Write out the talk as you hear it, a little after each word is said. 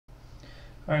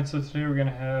Alright, so today we're going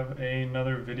to have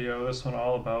another video, this one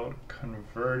all about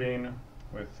converting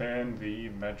within the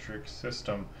metric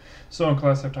system. So in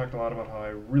class I've talked a lot about how I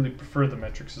really prefer the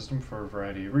metric system for a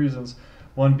variety of reasons.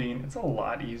 One being it's a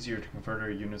lot easier to convert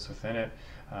our units within it.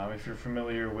 If you're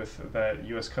familiar with that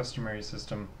US customary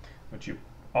system, which you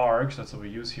are, because that's what we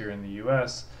use here in the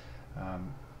US,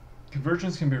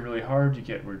 conversions can be really hard. You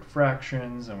get weird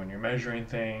fractions, and when you're measuring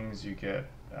things you get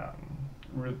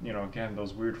again,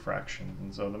 those weird fractions.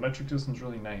 And so the metric system is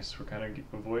really nice for kind of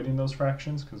avoiding those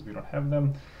fractions because we don't have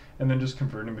them, and then just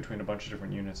converting between a bunch of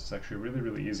different units is actually really,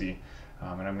 really easy,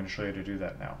 and I'm going to show you how to do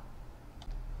that now.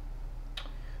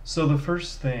 So the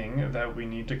first thing that we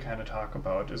need to kind of talk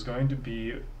about is going to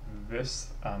be this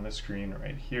on the screen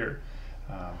right here.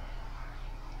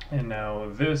 And now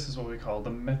this is what we call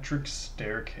the metric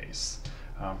staircase,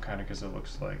 kind of because it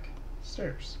looks like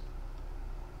stairs.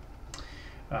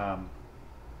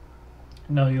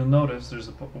 Now you'll notice there's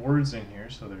words in here,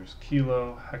 so there's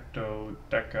kilo, hecto,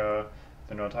 deca,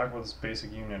 then I'll talk about this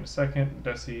basic unit in a second,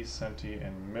 deci, centi,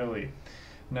 and milli.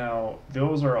 Now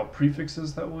those are all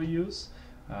prefixes that we'll use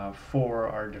for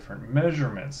our different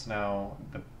measurements. Now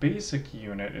the basic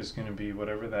unit is going to be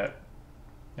whatever that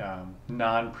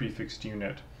non-prefixed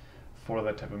unit for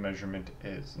that type of measurement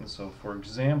is. And so for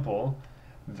example,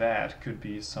 that could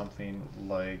be something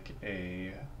like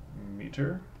a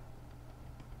meter,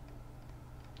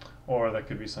 or that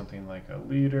could be something like a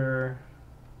liter,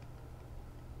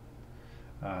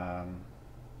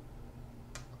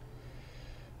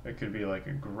 it could be like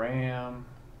a gram,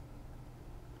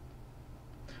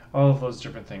 all of those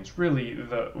different things. Really,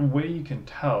 the way you can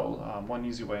tell, one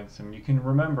easy way, and you can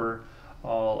remember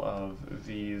all of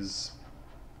these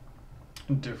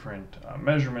different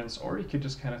measurements, or you could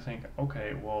just kind of think,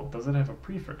 okay, well, does it have a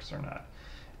prefix or not?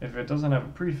 If it doesn't have a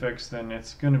prefix, then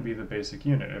it's going to be the basic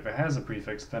unit. If it has a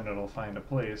prefix, then it'll find a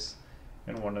place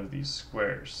in one of these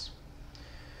squares.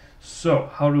 So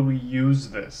how do we use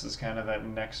this is kind of that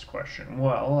next question.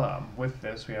 Well, with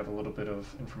this, we have a little bit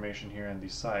of information here on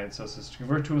these sides. So it says to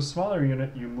convert to a smaller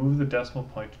unit, you move the decimal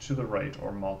point to the right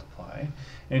or multiply.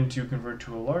 And to convert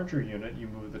to a larger unit, you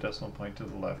move the decimal point to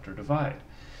the left or divide.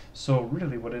 So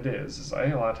really what it is I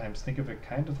a lot of times think of it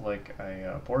kind of like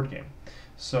a board game.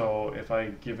 So if I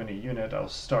given a unit, I'll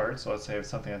start, so let's say I have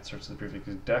something that starts with the prefix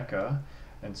deca,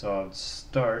 and so I would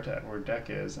start at where deca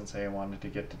is and say I wanted to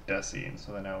get to deci, and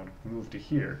so then I would move to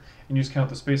here, and you just count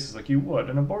the spaces like you would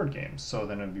in a board game. So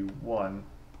then it would be 1,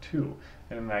 2,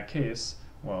 and in that case,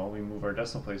 well, we move our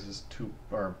decimal place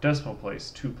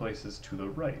 2 places to the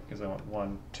right, because I went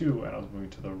 1, 2, and I was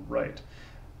moving to the right.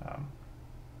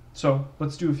 So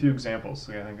let's do a few examples.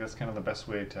 So I think that's kind of the best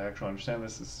way to actually understand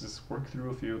this, is just work through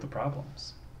a few of the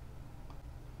problems.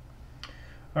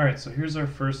 Alright, so here's our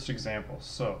first example.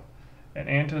 So an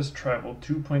ant has traveled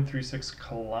 2.36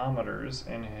 kilometers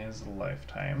in his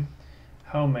lifetime.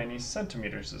 How many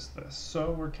centimeters is this?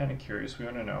 So we're kind of curious. We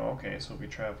want to know, okay, so we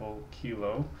travel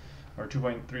kilo, or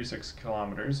 2.36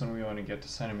 kilometers, and we want to get to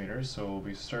centimeters, so we'll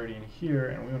be starting here,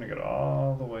 and we want to get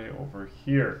all the way over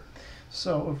here.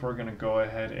 So if we're going to go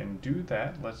ahead and do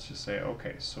that, let's just say,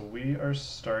 okay, so we are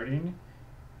starting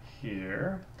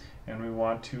here, and we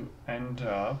want to end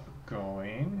up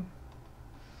going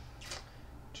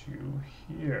to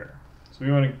here. So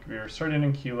we are starting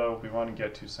in kilo, we want to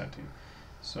get to centi.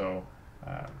 So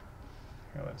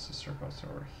here, let's just circle us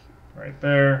over right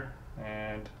there,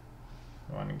 and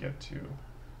we want to get to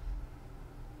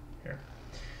here.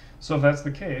 So if that's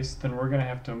the case, then we're going to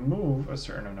have to move a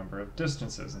certain number of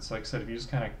distances. And so like I said, if you just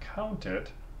kind of count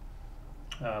it,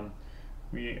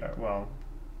 we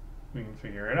can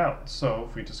figure it out. So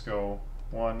if we just go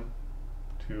 1,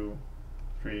 2,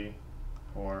 3,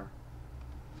 4,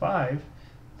 5,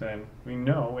 then we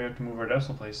know we have to move our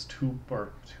decimal place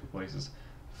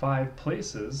 5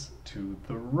 places to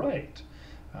the right.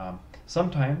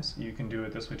 Sometimes you can do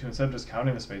it this way too. Instead of just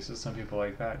counting the spaces, some people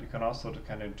like that, you can also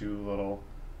kind of do little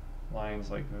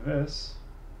lines like this.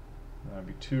 That would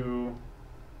be 2,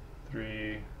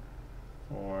 3,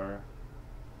 4,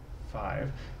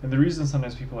 5. And the reason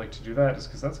sometimes people like to do that is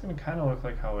because that's going to kind of look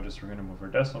like how it is we're going to move our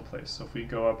decimal place. So if we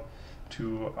go up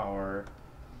to our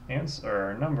answer,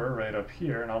 our number right up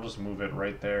here, and I'll just move it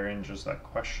right there in just that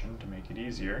question to make it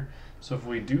easier. So if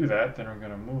we do that, then we're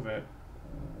going to move it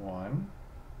 1,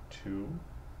 2,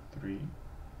 3,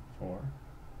 4,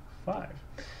 5.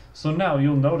 So now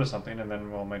you'll notice something, and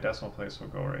then, well, my decimal place will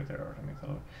go right there.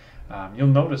 You'll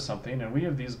notice something, and we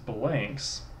have these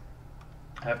blanks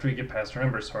after we get past our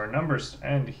numbers. So our numbers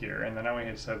end here, and then now we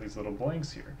just have these little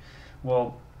blanks here.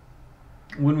 Well,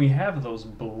 when we have those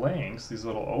blanks, these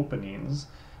little openings,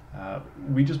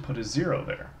 we just put a 0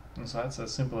 there. And so that's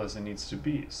as simple as it needs to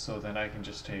be. So then I can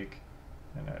just take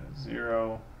and add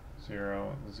 0,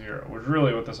 0, 0, which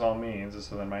really what this all means is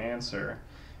so then my answer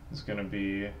is going to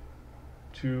be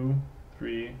 2,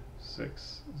 3,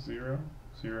 6, 0,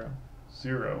 0,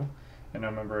 0. And now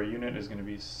remember our unit is going to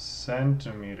be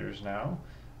centimeters now.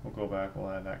 We'll go back,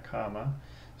 we'll add that comma.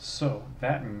 So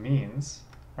that means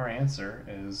our answer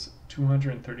is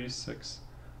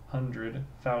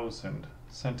 236,000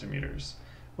 centimeters,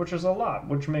 which is a lot,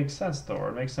 which makes sense though.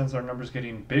 It makes sense our number's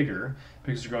getting bigger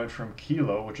because you're going from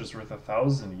kilo, which is worth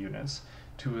 1,000 units,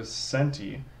 to a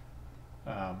centi,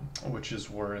 which is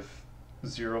worth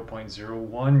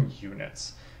 0.01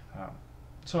 units.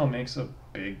 So it makes a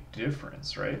big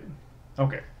difference, right?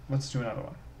 Okay, let's do another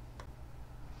one.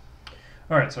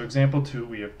 All right, so example 2,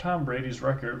 we have Tom Brady's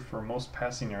record for most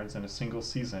passing yards in a single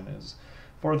season is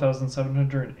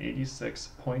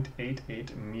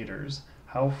 4,786.88 meters.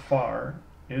 How far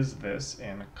is this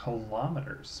in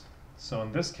kilometers? So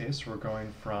in this case, we're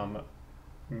going from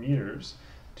meters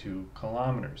to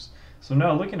kilometers. So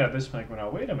now looking at this, I'm like, well, now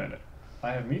wait a minute.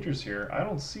 I have meters here. I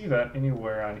don't see that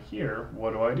anywhere on here.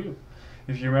 What do?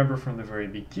 If you remember from the very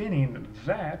beginning,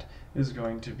 that is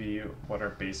going to be what our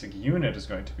basic unit is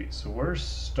going to be. So we're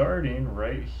starting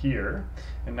right here,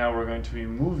 and now we're going to be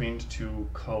moving to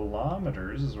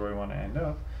kilometers is where we want to end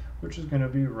up, which is going to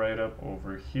be right up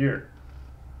over here.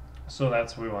 So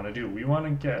that's what we want to do. We want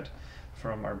to get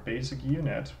from our basic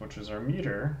unit, which is our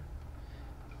meter,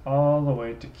 all the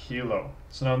way to kilo.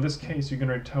 So now in this case, you can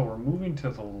already tell we're moving to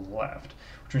the left,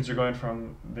 which means you're going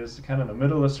from this kind of the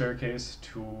middle of the staircase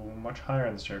to much higher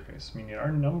on the staircase, meaning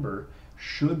our number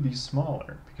should be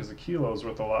smaller because the kilo is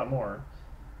worth a lot more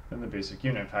than the basic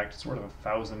unit. In fact, it's worth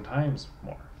 1,000 times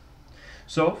more.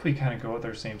 So if we kind of go with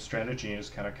our same strategy and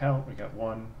just kind of count, we got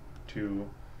 1, 2,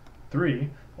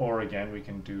 3, or again, we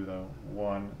can do the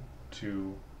 1,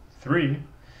 2, 3.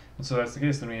 And so that's the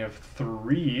case. Then we have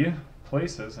 3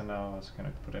 places, and now let's kind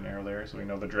of put an arrow there so we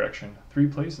know the direction. 3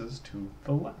 places to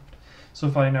the left. So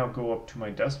if I now go up to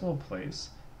my decimal place,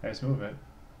 I just move it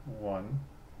 1,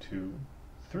 2,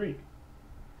 3.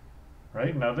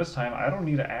 Right? Now this time I don't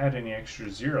need to add any extra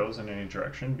zeros in any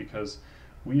direction because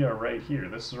we are right here.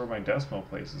 This is where my decimal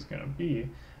place is going to be.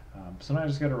 So now I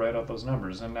just got to write out those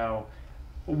numbers, and now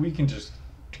we can just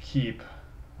keep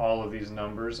all of these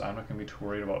numbers. I'm not going to be too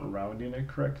worried about rounding it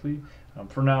correctly.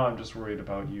 For now, I'm just worried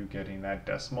about you getting that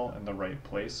decimal in the right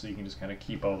place, so you can just kind of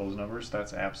keep all those numbers.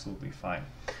 That's absolutely fine.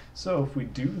 So if we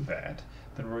do that,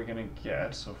 then we're going to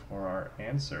get, so for our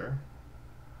answer,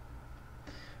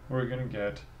 we're going to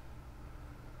get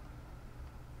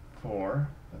 4,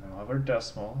 and then we'll have our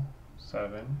decimal,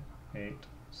 7, 8,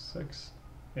 6,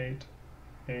 8,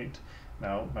 8.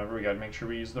 Now, remember, we got to make sure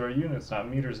we use the right units, not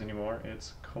meters anymore,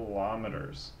 it's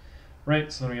kilometers.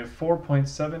 Right, so then we have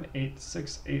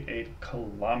 4.78688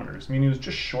 kilometers, meaning it was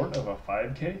just short of a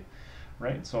 5K,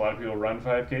 right? So a lot of people run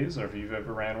 5Ks, or if you've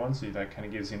ever ran one, so that kind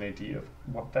of gives you an idea of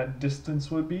what that distance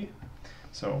would be.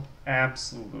 So,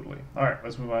 absolutely. All right,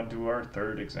 let's move on to our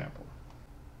third example.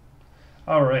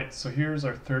 All right, so here's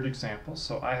our third example.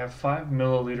 So I have 5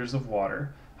 milliliters of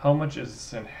water. How much is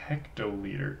this in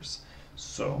hectoliters?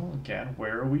 So again,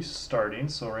 where are we starting?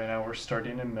 So right now we're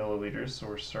starting in milliliters, so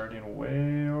we're starting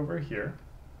way over here.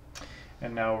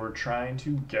 And now we're trying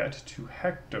to get to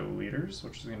hectoliters,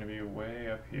 which is going to be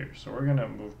way up here. So we're going to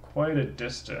move quite a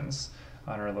distance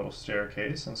on our little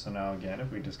staircase. And so now again, if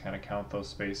we just kind of count those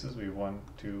spaces, we have 1,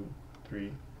 2,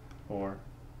 3, 4,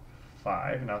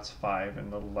 5. Now it's 5 in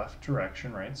the left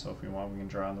direction, right? So if we want, we can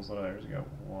draw on those little arrows. We got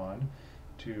 1,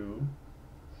 2,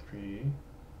 3,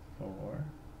 4,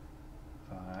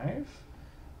 5,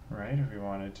 right? If we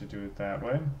wanted to do it that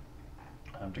way,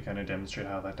 to kind of demonstrate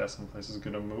how that decimal place is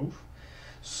going to move.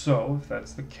 So if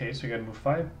that's the case, we got to move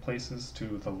 5 places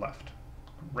to the left.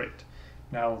 Great.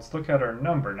 Now let's look at our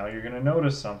number. Now you're going to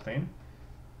notice something.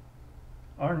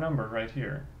 Our number right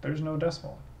here, there's no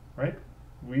decimal, right?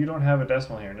 We don't have a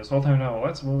decimal here. And this whole time now,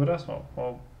 let's move a decimal.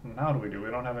 Well, now we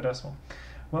don't have a decimal.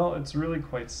 Well, it's really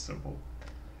quite simple.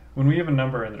 When we have a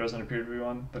number and there doesn't appear to be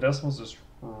one, the decimal is just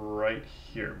right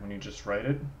here when you just write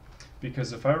it.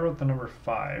 Because if I wrote the number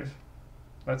 5,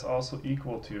 that's also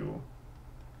equal to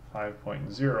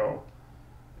 5.0.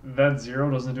 That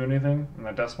 0 doesn't do anything, and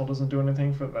that decimal doesn't do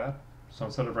anything for that. So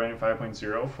instead of writing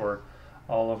 5.0 for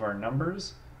all of our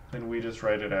numbers, then we just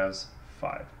write it as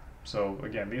 5. So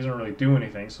again, these don't really do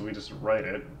anything, so we just write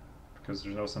it, because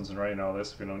there's no sense in writing all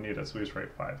this if we don't need it, so we just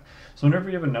write 5. So whenever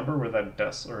you have a number where that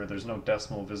there's no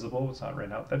decimal visible, it's not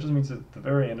written out, that just means at the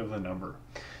very end of the number.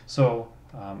 So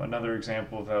another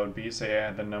example of that would be, say I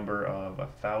had the number of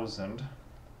 1,000,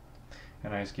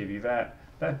 and I just gave you that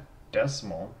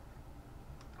decimal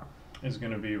is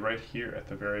going to be right here at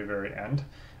the very, very end,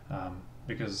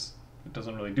 because it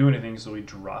doesn't really do anything, so we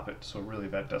drop it. So really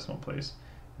that decimal place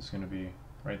is going to be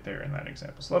right there in that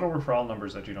example. So that'll work for all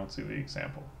numbers that you don't see the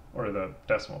example or the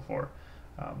decimal for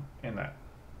in that.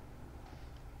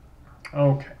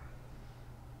 Okay.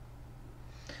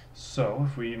 So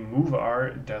if we move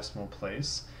our decimal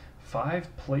place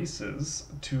 5 places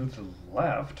to the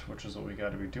left, which is what we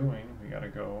got to be doing, we got to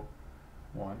go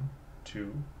 1,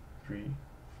 2, 3,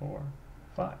 4,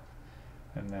 5.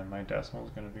 And then my decimal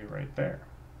is going to be right there.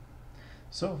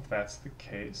 So if that's the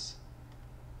case,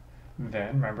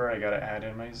 then remember I got to add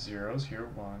in my zeros here.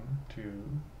 1,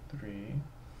 2, 3,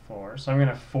 4. So I'm going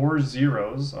to have 4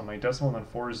 zeros on my decimal and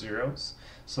then 4 zeros.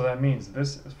 So that means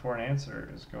this for an answer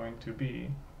is going to be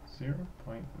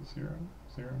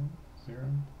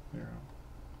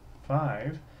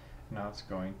 0.00005. Now it's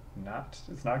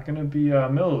not going to be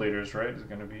milliliters, right? It's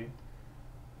going to be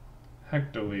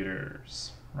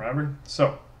hectoliters. Remember?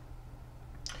 So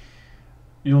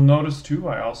you'll notice too,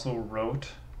 I also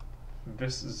wrote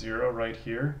this 0 right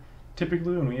here.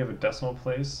 Typically when we have a decimal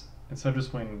place, instead of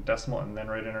just putting decimal and then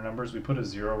write in our numbers, we put a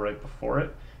 0 right before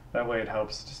it. That way it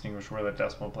helps distinguish where that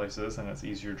decimal place is, and it's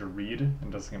easier to read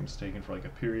and doesn't get mistaken for like a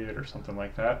period or something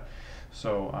like that.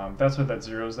 So that's why that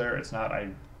 0 is there. It's not,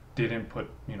 I didn't put,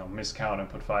 miscount and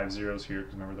put 5 zeros here,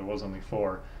 because remember there was only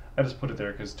 4. I just put it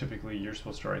there because typically you're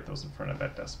supposed to write those in front of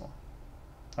that decimal.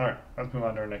 Alright, let's move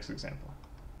on to our next example.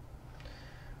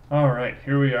 Alright,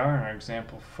 here we are in our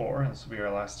example 4, and this will be our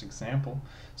last example.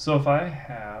 So if I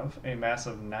have a mass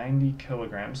of 90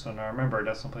 kilograms, so now remember our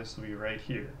decimal place will be right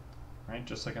here, right?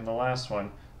 Just like in the last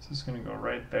one, so it's going to go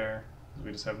right there.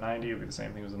 We just have 90, it'll be the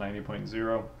same thing as the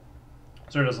 90.0.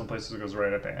 So our decimal place goes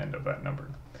right at the end of that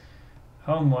number.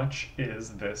 How much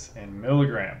is this in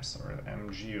milligrams, or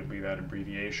mg would be that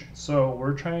abbreviation. So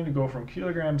we're trying to go from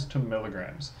kilograms to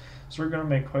milligrams. So we're going to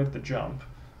make quite the jump.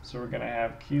 So we're going to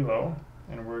have kilo,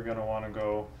 and we're going to want to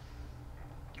go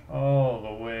all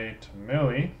the way to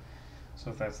milli. So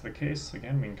if that's the case,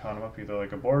 again, we can count them up either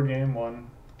like a board game, 1,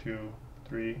 2,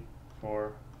 3,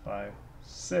 4, 5,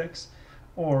 6,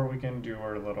 or we can do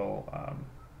our little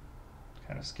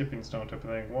kind of skipping stone type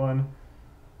of thing, 1,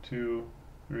 2,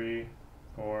 3,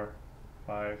 4,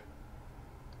 5,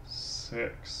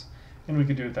 6. And we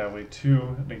could do it that way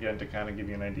too, and again, to kind of give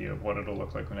you an idea of what it'll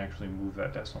look like when we actually move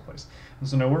that decimal place. And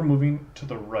so now we're moving to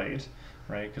the right,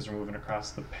 because we're moving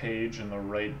across the page in the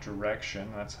right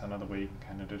direction. That's another way you can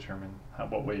kind of determine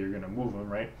what way you're going to move them,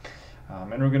 right?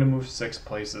 And we're going to move 6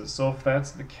 places. So if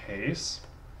that's the case,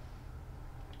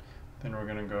 then we're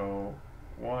going to go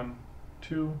 1,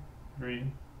 2,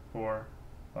 3, 4,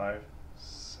 5,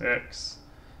 6.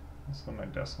 So my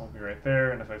decimal will be right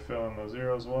there, and if I fill in those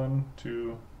zeros, 1,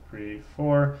 2, 3,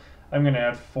 4, I'm going to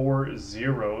add 4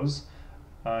 zeros.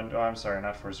 Oh, I'm sorry,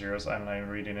 not 4 zeros. I'm not even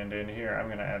reading it in here. I'm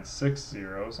going to add 6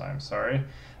 zeros, I'm sorry,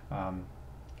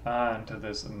 onto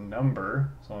this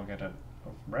number. So I'll get a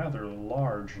rather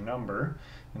large number.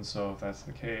 And so if that's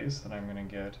the case, then I'm going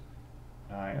to get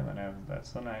 9, and then that's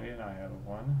the 90, and I have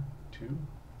 1, 2,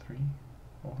 3,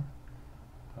 4,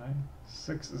 5,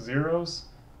 6 zeros.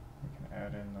 We can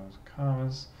add in those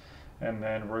commas, and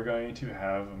then we're going to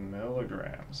have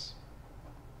milligrams.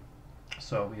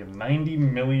 So we have 90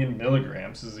 million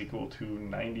milligrams is equal to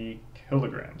 90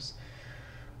 kilograms.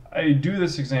 I do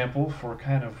this example for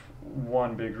kind of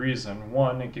one big reason.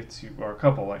 One, it gets you, or a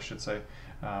couple I should say.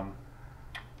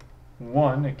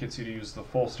 One, it gets you to use the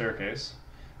full staircase.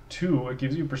 2, it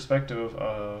gives you perspective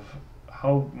of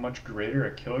how much greater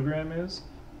a kilogram is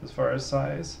as far as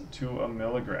size to a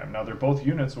milligram. Now they're both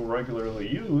units we'll regularly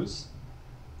use.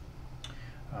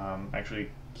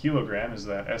 Actually, kilogram is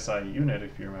that SI unit,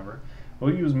 if you remember.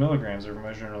 We'll use milligrams if we're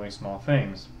measuring really small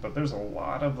things, but there's a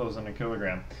lot of those in a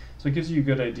kilogram. So it gives you a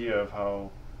good idea of how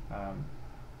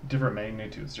different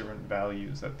magnitudes, different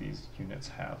values that these units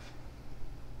have.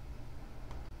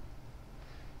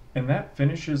 And that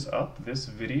finishes up this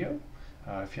video.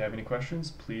 If you have any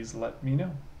questions, please let me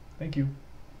know. Thank you.